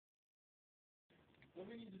what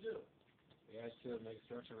do we need to do? We have to make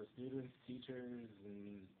structure for students, teachers,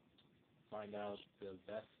 and find out the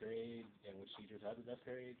best grade and which teachers have the best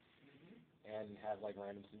grade, and have like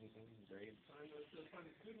random students in grades. Find the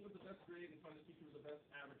student with the best grade and find the teacher with the best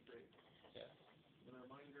average grade. Yeah. And a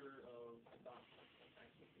reminder of dot.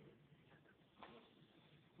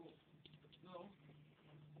 Cool. No.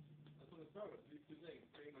 That's what it's start with. These two things.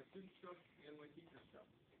 Create my student struct and my teacher struct.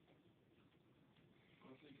 So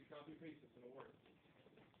you can copy and paste this in a Word.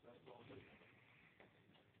 That's all good.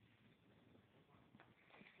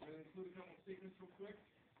 I'm going to include a couple of statements real quick.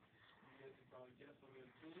 You guys can probably guess what I'm going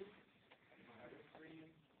to include. My average screen.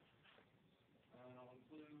 And I'll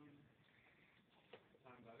include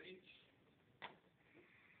time.h.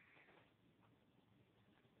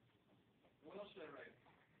 What else should I write?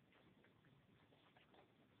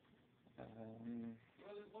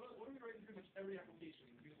 What do we write in pretty much every application?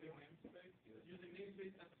 Using namespace? Using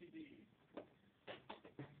namespace std.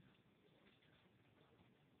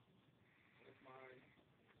 That's my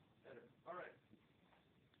header. Alright.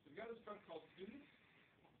 So we've got a struct called student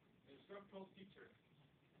and a struct called teacher.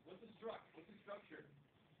 What's a struct? What's a structure?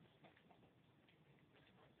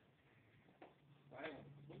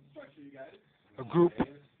 What's a structure, you guys? A group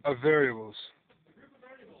of variables. A group of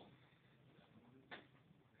variables.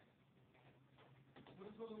 What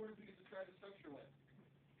is one of the words we can describe the structure with?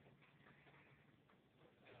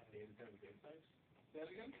 Data type of data types. Say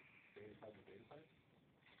that again? Data type of data types.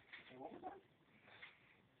 And one more time?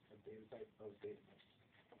 A data type of data types.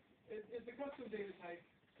 It's a custom data type.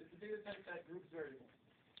 It's a data type that groups variables.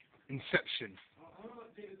 Inception. I don't know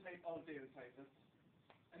what data type of data type.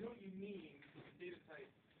 I know what you mean. Data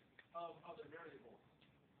type of other variables.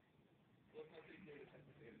 Let's not say data type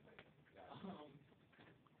of data type.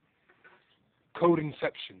 Code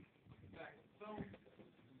inception. Exactly. So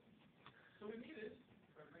we needed.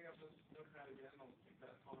 If I bring up this notepad again, I'll pick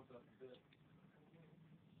that concept up a bit.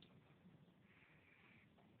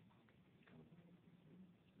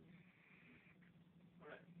 All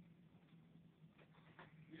right.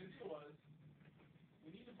 The idea was we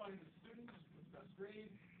need to find the student with the best grade,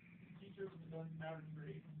 the teacher with the best average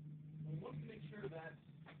grade. We want to make sure that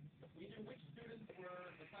we knew which students were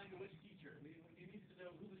assigned to which teacher. We needed to know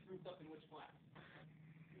who was grouped up in which class.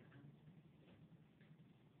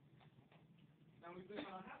 Now we've been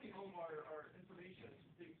having all of our information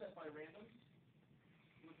being set by random.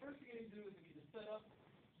 And the first thing I need to do is I need to set up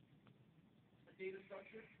a data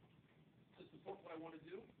structure to support what I want to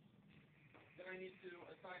do. Then I need to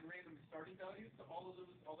assign random starting values to all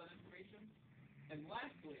that information. And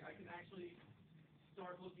lastly, I can actually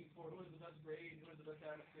start looking for who has the best grade, who has the best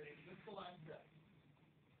average grade. This is the last step.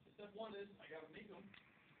 Step 1 is I got to make them.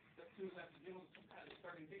 Step 2 is I have to give them some kind of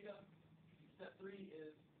starting data. Step 3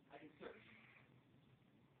 is I can search.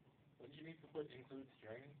 Would you need to put include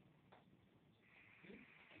string? Would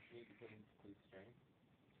you need to put include string?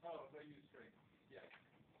 Oh, if I use string. Yeah.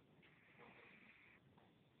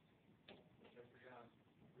 Which I forgot.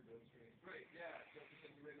 We're doing string. Great, yeah. Just because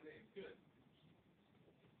you read the name. Good.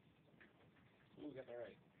 Ooh, we got that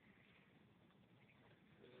right.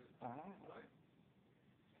 Right?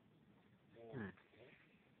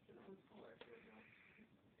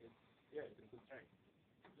 Yeah, it's include string.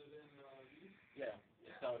 Is it in these? Yeah,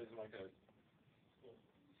 that's how it is in my code. Cool.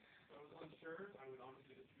 If I was unsure, I would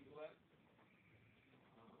honestly just Google that.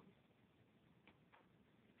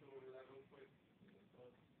 Go over that real quick.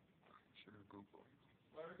 Should have Googled.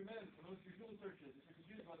 What I recommend for most of your Google searches, if you're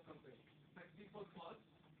confused about something, type C++, and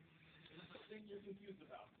there's a thing you're confused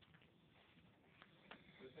about.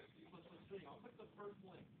 So type C++ string. I'll click the first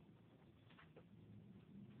link.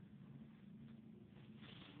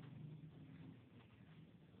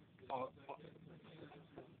 I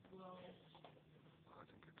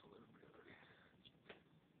think it's a little bit already.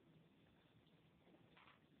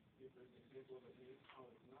 See if there's an example of it here. Oh,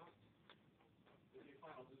 it's not. Okay,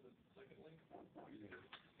 fine. I'll do the second link.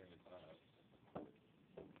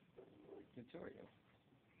 Tutorial.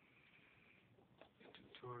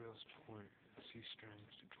 Tutorials point. C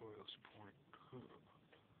strings. Tutorials point.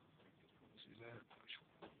 See that?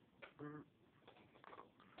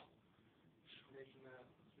 Information that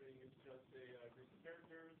string is just a group of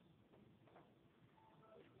characters.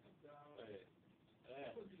 Wait.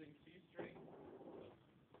 I was using C string.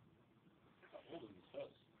 How old is this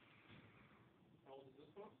post? How old is this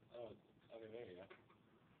book? Oh, okay, there you go.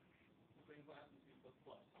 Same class as C++.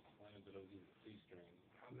 Mine is it was C string.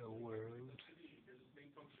 Hello world. Here's the main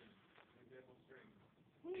function. Example string.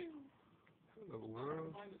 Hello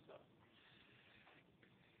world. Find this stuff.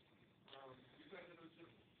 You guys said it was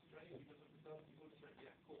just string because of the stuff you looked at.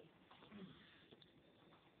 Yeah, cool.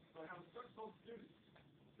 So I have a struct called student.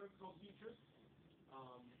 construct called feature.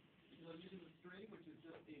 Because I'm using the string, which is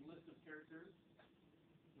just a list of characters.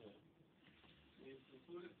 Yeah. Names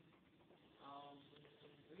included.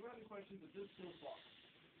 Anyone have any questions with this so far?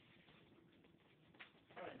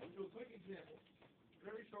 Alright, let's do a quick example.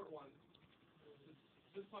 Very short one.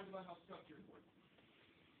 Just talk about how structures work.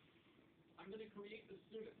 I'm going to create the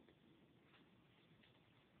student.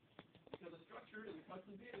 Because a structure is a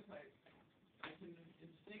custom data type, I can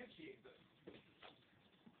instantiate this.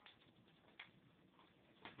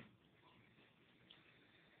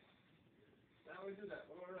 How do I do that?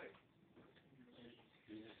 What do I write?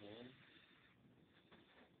 Student name.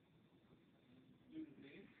 Student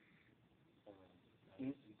name.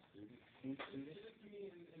 Student. Give it to me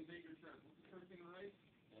in bigger terms. What's the first thing to write?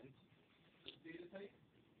 Data type.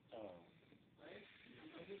 Oh. Right?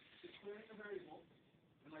 I'm just declaring a variable,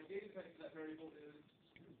 and my data type for that variable is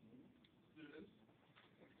student.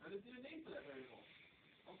 I just need a name for that variable.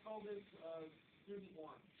 I'll call this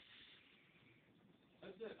student1.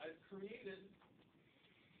 That's it. I've created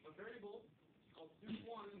a variable called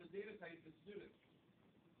student1, and the data type is student.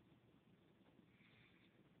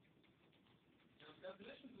 Now, the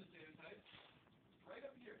definition of this data type, right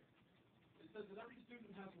up here, it says that every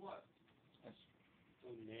student has what?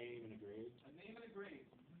 A name and a grade. A name and a grade.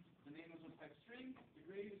 The name is with type string, the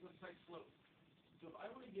grade is with type float. So if I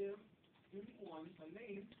were to give student1 a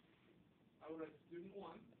name, I would write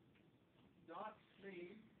student1 dot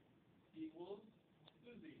name equals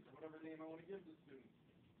Susie, or whatever name I want to give the student.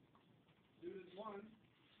 Student1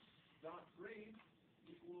 dot grade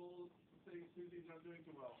equals, let's say Susie's not doing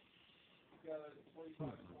too well. She's got a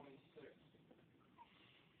 45.6.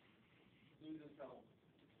 Susie's in trouble.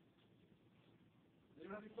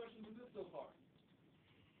 Anyone have any questions with this so far?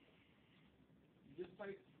 You just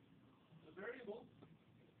type the variable,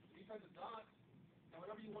 you type the dot, and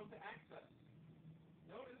whatever you want to access.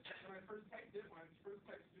 Notice when I first typed it, when I first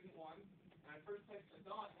typed student1, and I first typed the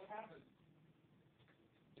dot, what happens?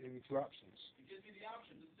 Give me two options. It gives me the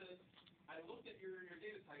options. It says, I looked at your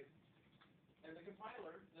data type, and the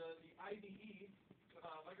compiler, the IDE,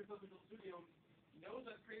 Microsoft Visual Studio, knows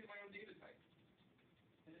I've created my own data type.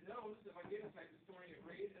 And it knows that my data type is storing a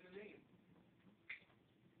grade and a name.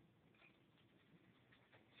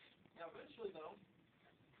 Now eventually though,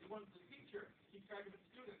 it wants the teacher to keep track of its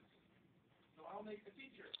students. So I'll make a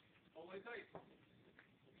teacher. All I type.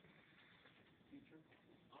 Teacher.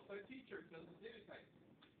 I'll type teacher because it's data type.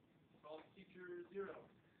 Call it teacher0.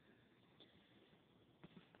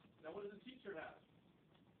 Now what does a teacher have?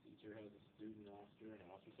 Teacher has a student roster and a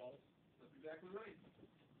roster size. That's exactly right.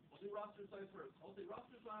 We'll do roster size first. I'll say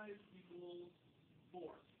roster size equals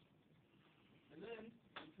 4. And then,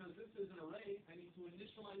 because this is an array, I need to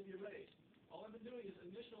initialize the array. All I've been doing is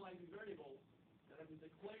initializing variables that have been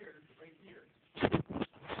declared right here.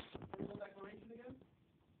 Variable declaration again?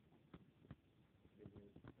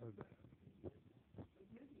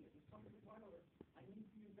 It's making it. It's something compiler. I need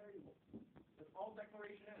to use variables. That's all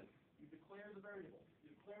declaration is. You declare the variable.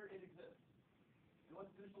 You declare it exists. And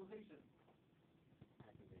what's initialization?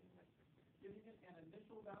 Giving it an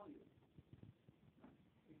initial value.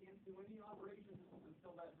 We can't do any operations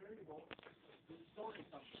until that variable is storing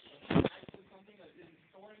something. If it's actually something that isn't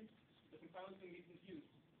storing, the compiler's going to be confused.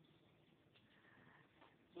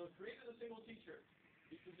 So I've created a single teacher,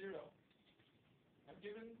 teacher0. I've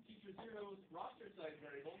given teacher0's roster size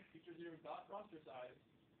variable, teacher0 dot roster size,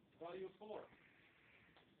 value of 4.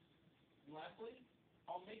 And lastly,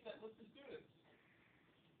 I'll make that list of students.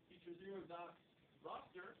 Teacher0 dot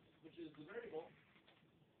roster, which is the variable,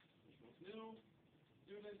 equals new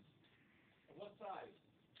student of what size?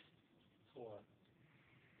 4.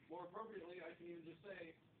 More appropriately, I can even just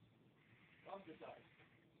say roster size.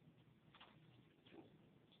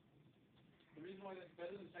 The reason why that's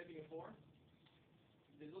better than typing a 4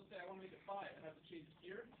 is, let's say I want to make it 5. I'd have to change it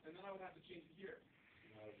here, and then I would have to change it here.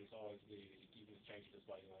 No, just always be, you can change this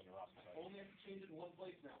by going to roster size. I only have to change it in one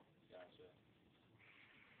place now. Gotcha.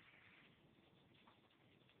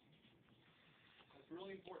 That's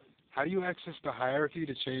really important. How do you access the hierarchy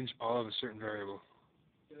to change all of a certain variable?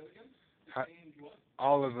 Say that again? How, Change what?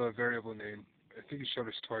 all of a variable name. I think you showed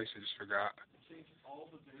us twice, I just forgot. Change all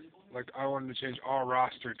the variables? Like, I wanted to change all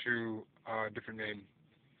roster to a different name.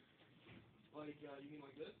 Like, you mean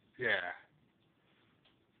like this? Yeah.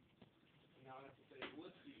 And now I have to say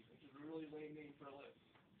listy, which is a really lame name for a list.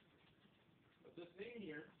 But this name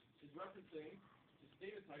here is referencing this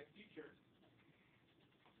data type teacher.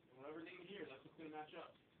 And whatever name here, that's what's going to match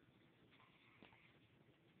up.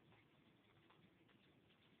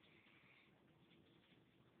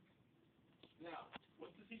 Now,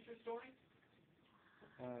 what's the teacher storing?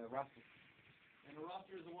 Roster. And a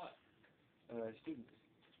roster is a what? Student.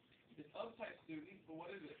 It's of type student, but what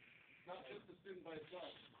is it? It's not just a student by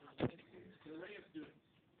itself. It's an array of students.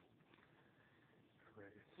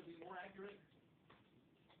 Array. To be more accurate,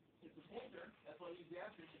 it's a pointer. That's why I use the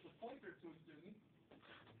asterisk. It's a pointer to a student.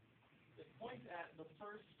 It points at the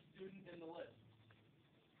first student in the list.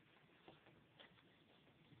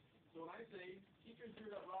 So when I say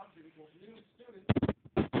teacher0.roster equals new student,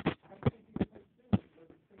 I'm thinking of type student, but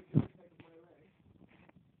it's going to give me type of my array.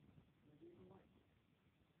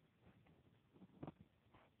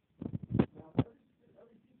 Now,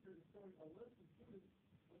 every teacher is showing a list of students.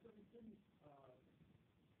 What's every student showing?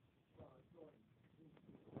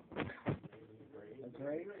 A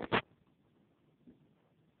grade.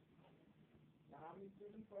 Now, how many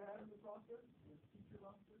students do I have in this roster? This teacher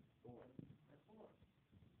roster? 4. That's 4.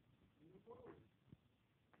 Move forward.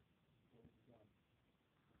 Start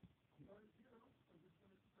at 0. I'm just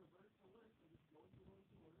going to traverse the list. I'm just going through those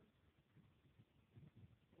order.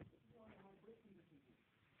 Let's see on my break conditions.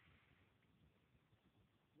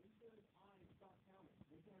 When says I stop counting?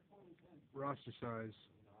 When can I totally end? Roster size.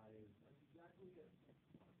 That's exactly it.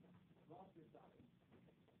 Roster size.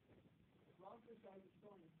 If roster size is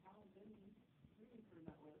showing how many students are in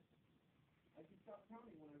that list, I can stop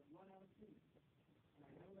counting when I run out of students. And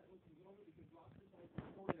I know that list is over because roster size is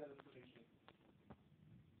stored that information.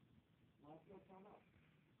 Now I'll still count up.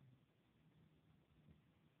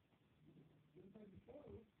 Sometimes it's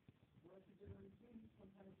closed, where I should generate students,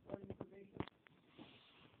 sometimes starting information.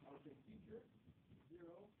 I would say teacher, 0,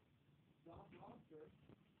 dot roster,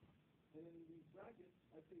 and in these brackets,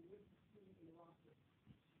 I say list of students in the roster.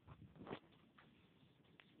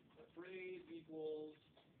 A grade equals,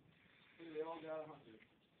 they all got 100.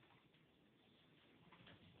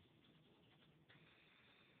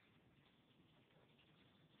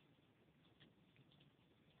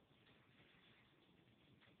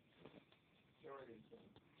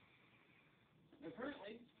 Now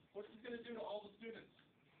currently, what's this going to do to all the students?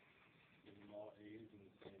 Give them all A's in the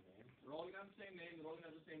same name. They're all going to have the same name, they're all going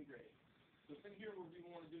to have the same grade. So it's in here where we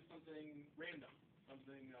want to do something random,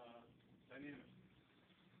 something dynamic.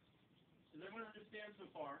 Does everyone understand so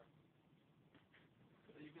far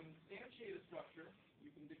that you can instantiate a structure, you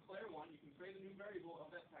can declare one, you can create a new variable of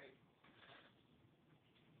that type,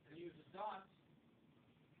 and use the dot,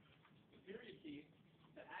 the period key,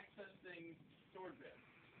 to access things stored there.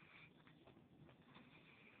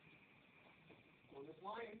 So in this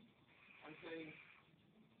line, I'm saying,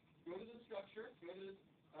 go to the structure, go to this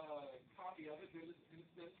copy of it, go to this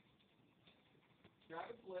instance, grab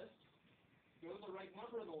its list, go to the right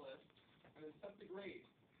number of the list, and then set the grade.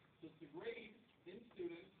 So it's the grade in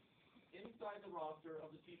students inside the roster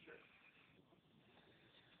of the teacher.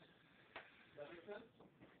 Does that make sense?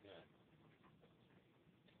 Yeah.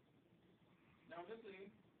 Now we're missing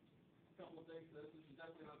a couple of things. This is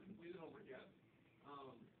definitely not completed homework yet.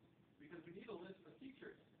 Because we need a list of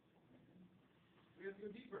teachers. We have to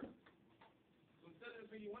go deeper. So instead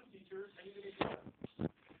of being one teacher, I need to make what?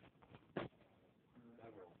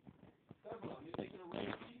 Several. Several. I need to make an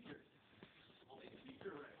array of teachers. I'll make a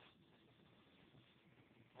teacher array.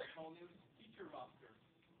 I'll call this teacher roster.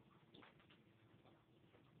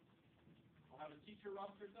 I'll have a teacher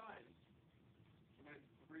roster size. I'm going to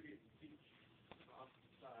abbreviate teach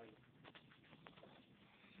roster size.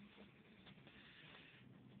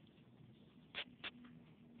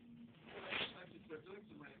 Actually, start doing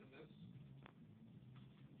some randomness.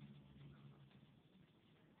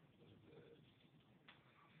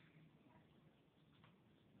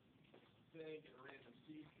 Get a random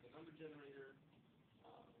seed for the number generator.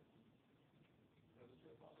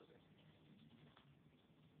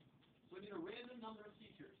 So we need a random number of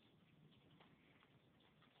teachers.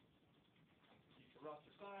 Teacher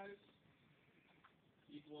roster size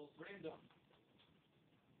equals random.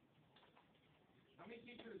 How many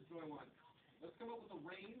teachers do I want? Let's come up with a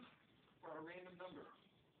range for a random number.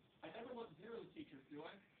 I never want 0 teachers, do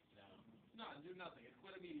I? No. No, do nothing. It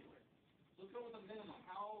quit immediately. Let's go with a minimum.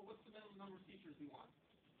 What's the minimum number of teachers we want?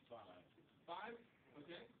 5. 5?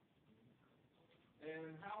 Okay.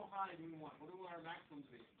 And how high do we want? What do we want our maximum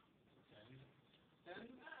to be? 10.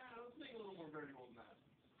 10? Let's make it a little more variable than that.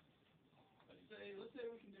 Let's say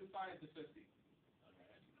we can do 5 to 50.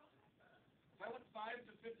 Okay. If I want 5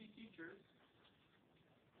 to 50 teachers,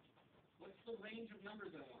 what's the range of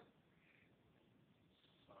numbers I want?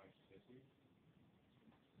 5 to 50.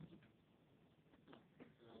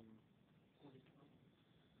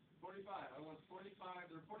 45. I want 45.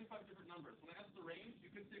 There are 45 different numbers. When I ask the range,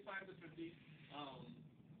 you could say 5 to 50.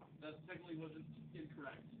 That technically wasn't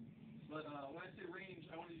incorrect. But when I say range,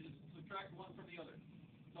 I want you to just subtract one from the other.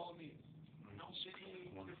 That's all it means. how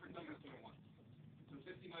many different numbers do I want? So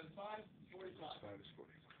 50 minus 5, 45. 5 is 45.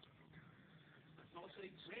 So I'll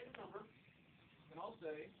say random number, and I'll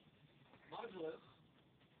say modulus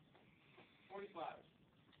 45.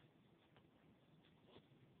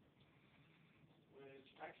 Which,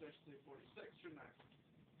 actually I should say 46, shouldn't I?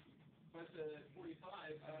 If I said 45,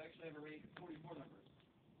 I would actually have a range of 44 numbers.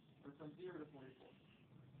 Or from 0 to 44.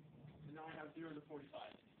 And now I have 0 to 45.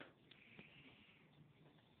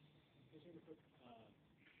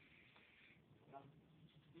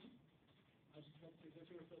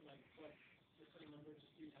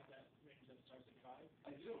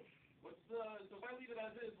 I do. So if I leave it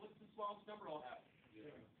as is, what's the smallest number I'll have?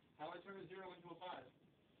 0. How do I turn a 0 into a 5?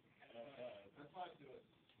 Add 5 to it.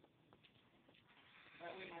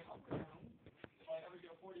 That way my up or down, if I ever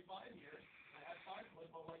get a 45 here, I add 5 to it,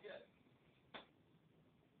 what will I get?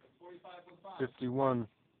 That's 45 plus 5. 51.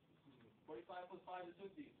 45 plus 5 is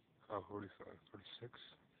 50. Oh, 45. 46.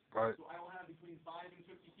 Right. So I will have between 5 and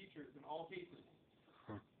 50 teachers in all cases.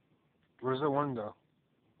 Where does the 1 go?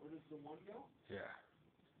 Where does the 1 go? Yeah.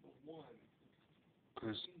 The 1.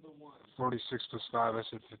 Because The 1. 46 plus 5, I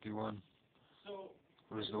said 51. So,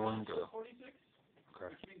 Where does the 1 go? 46, Okay.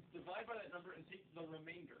 which means divide by that number and take the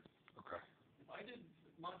remainder. Okay. If I did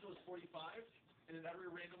modulus 45, and it ever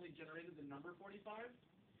randomly generated the number 45,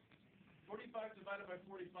 45 divided by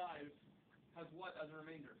 45 has what as a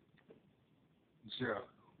remainder? 0.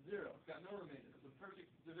 0. It's got no remainder. It's a perfect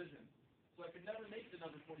division. So I could never make the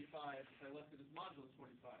number 45 if I left it as modulus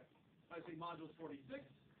 45. If I say modulus 46,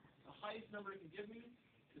 the highest number it can give me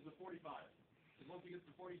is a 45. Because once it gets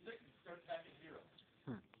to 46, it starts back at 0.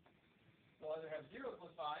 So I'll either have 0 plus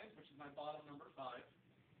 5, which is my bottom number, 5,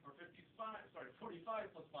 or 45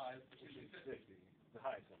 plus 5, which is 50. The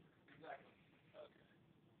highest number. Exactly. Okay.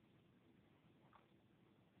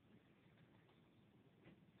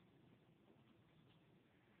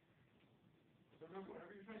 So remember,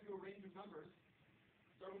 whenever you're trying to do a range of numbers,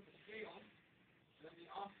 start with the scale, and then the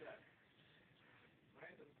offset.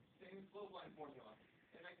 Right? The same slope line formula.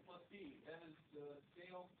 Mx plus b. N is the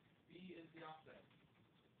scale, b is the offset.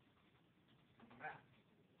 Math.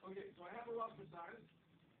 Okay, so I have a roster size.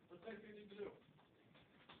 What's the next thing I need to do?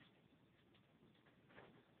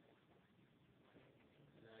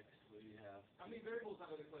 Next, we have How many variables have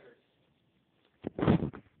I declared? 2.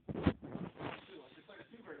 I declared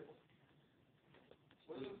 2 variables.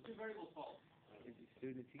 What are those 2 variables called? is it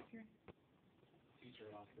student teacher? Teacher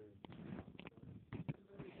roster.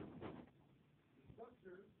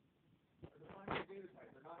 Structures are defined as data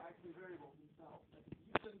type. They're not actually variables themselves. I can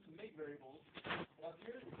use them to make variables. Now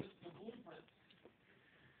here's just the blueprint.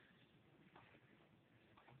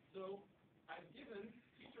 So I've given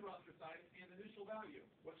teacher roster size an initial value.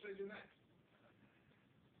 What should I do next?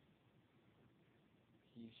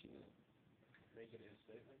 He should make it his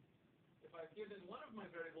statement. If I've given one of my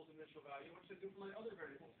variables initial value, what should I do for my other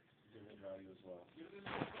variables? Give it value as well. Give it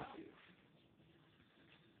initial value.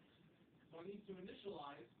 So I need to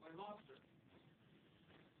initialize my roster.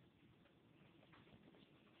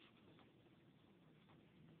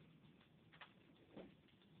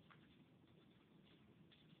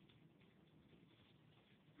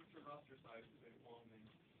 Teacher roster size is a long name.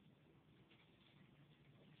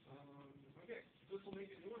 Okay, this will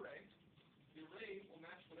make a new array. The array will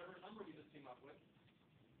match whatever number we just came up with.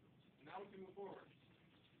 And now we can move forward.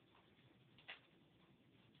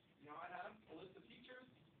 Now I have a list of teachers,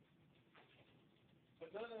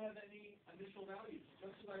 but none of them have any initial values.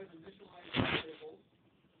 Just as I have initialized variables,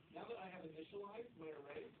 now that I have initialized my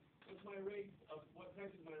array, what's my array of what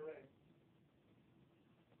type is my array?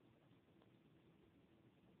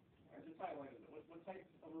 I just highlighted it. What type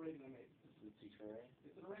of array did I make? It's the teacher array.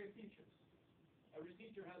 It's an array of teachers. Every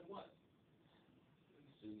teacher has what?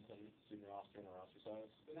 Student roster and a roster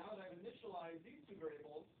size. So now that I've initialized these 2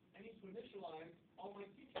 variables, I need to initialize all my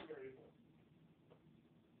teacher variables.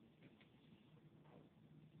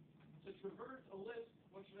 To traverse a list,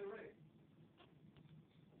 what should I write?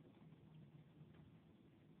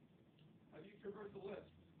 How do you traverse a list?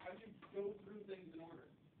 How do you go through things in order?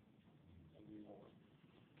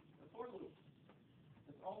 A for loop.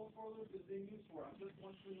 That's all a for loop is being used for. I just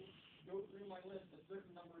want to go through my list a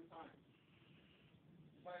certain number of times.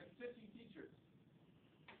 If I have 50 teachers,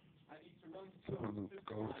 I need to run through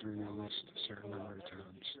Go through your list a certain number of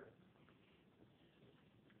times.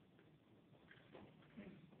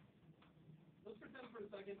 Let's pretend for a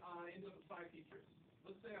second I end up with 5 teachers.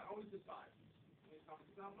 Let's say I always did 5. Let me count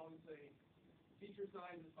this out and I'll just say teacher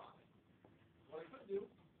size is 5. What I could do,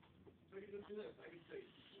 I could just do this. I could say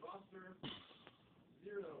roster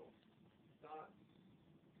 0 dot,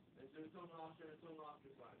 and there's no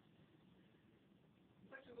roster size.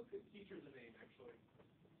 let's get teacher as a name, actually.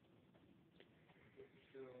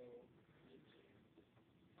 So,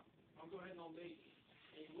 I'll go ahead and I'll make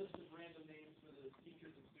a list of random names for the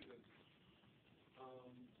teachers and students.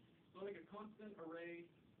 So I'll make a constant array.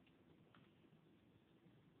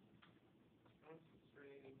 Constant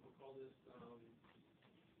string, we'll call this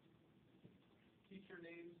teacher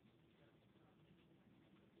names.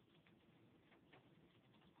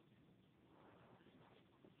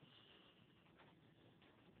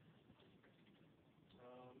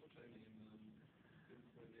 What should I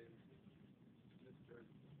name them? Mr.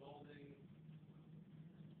 Spalding,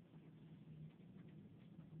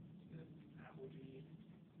 Miss Appleby,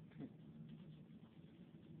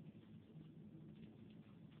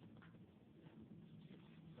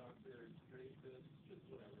 Dr. Dreyfus, just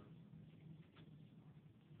whatever.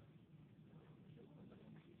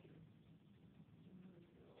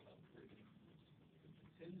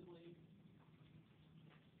 Tinsley.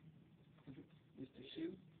 Mr.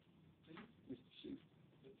 Shoe? Please? Mr. Shoe.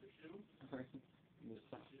 Mr. Shoe? Alright.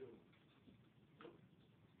 Mr. Shoe. Nope.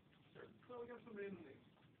 Sure. So we got some random names.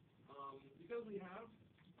 Because we have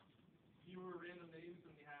fewer random names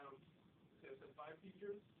than we have, say I said 5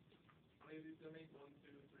 teachers, how many of these did I make? 1,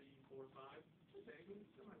 2, 3, 4, 5. Okay, good.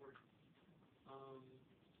 That might work.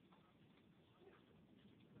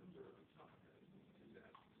 Number of times. Do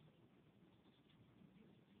that.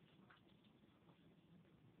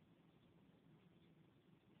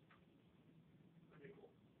 Okay,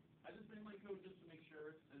 cool. I just ran my code just to make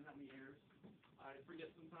sure it didn't have any errors. I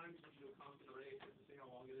forget sometimes when you do a constant array, just to see how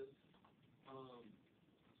long it is.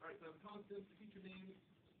 Alright, so I have constants, teacher names.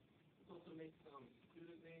 Let's also make some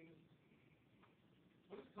student names.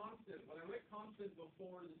 What is constant? When I write constant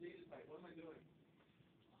before the data type, what am I doing?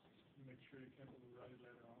 Make sure you can't override it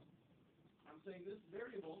later on. I'm saying this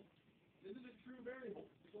variable, this is a true variable.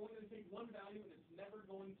 It's only going to take one value and it's never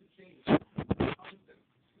going to change. It's constant.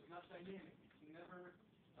 It's not dynamic. It's never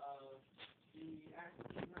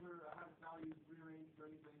never have values rearranged or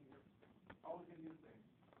anything. It's always going to be the same.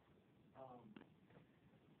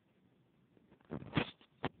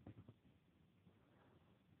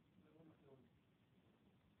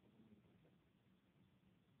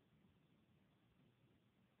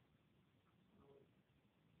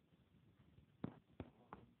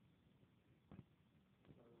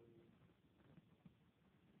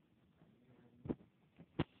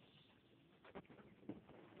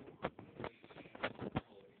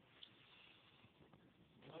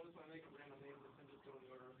 Notice when I make a random name, this can just go in the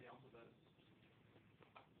order of the alphabet.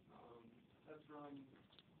 That's from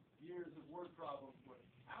years of word problems where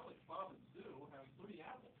Alex, Bob, and Sue have 3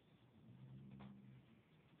 apples.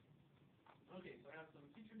 Okay, so I have some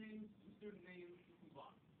teacher names, some student names, let's move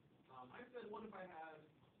on. I said, what if I had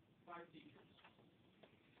 5 teachers?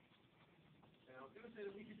 And I was going to say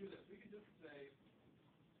that we could do this. We could just say,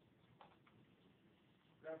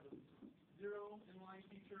 grab the 0 inline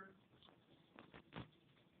teacher,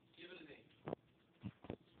 give it a name.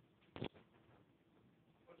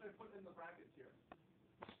 What should I put in the brackets here?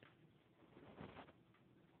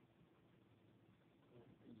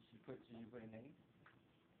 Did you put a name?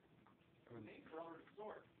 The names are already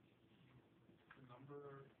stored. The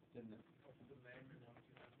number Didn't it? of the name you want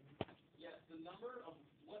to have. Yes, the number of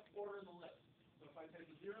what order in the list. So if I type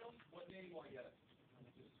a 0, what name will I get?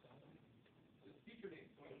 It's teacher name,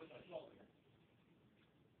 so I put that 12 in here.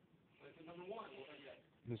 So I said number 1, what do I get?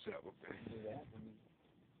 Miss Appleby. Do that?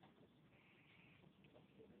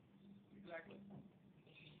 Exactly.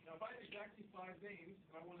 Now if I have exactly 5 names,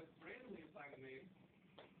 and I want to randomly assign a name,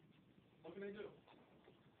 what can I do?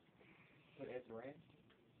 Put S ran?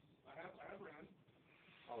 I have ran,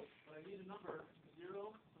 Oh. but I need a number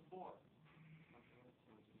 0 to 4.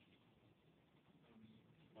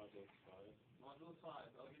 Modulus 5. Modulus 5.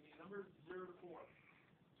 That'll give me a number 0 to 4.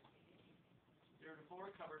 0 to 4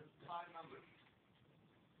 covers 5 numbers.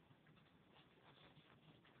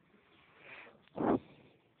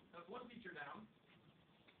 That's 1 feature down.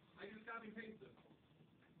 I just copy and paste it.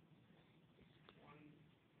 1,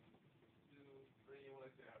 2, 3, what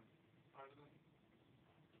do I have? 5 of them?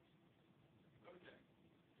 Okay.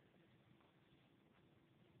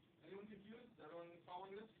 Anyone confused? Everyone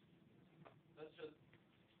following this? That's just,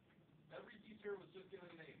 every teacher was just given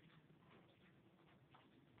a name.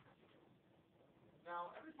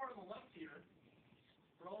 Now, every part on the left here,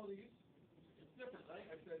 for all of these, it's different, right?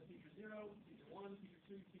 I said teacher 0, teacher 1, teacher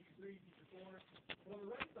 2, teacher 3, teacher 4. But on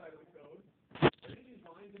the right side of the code, are any of these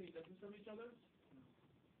lines any different from each other?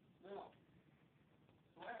 No.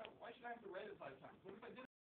 So why should I have to write it 5 times? What if I did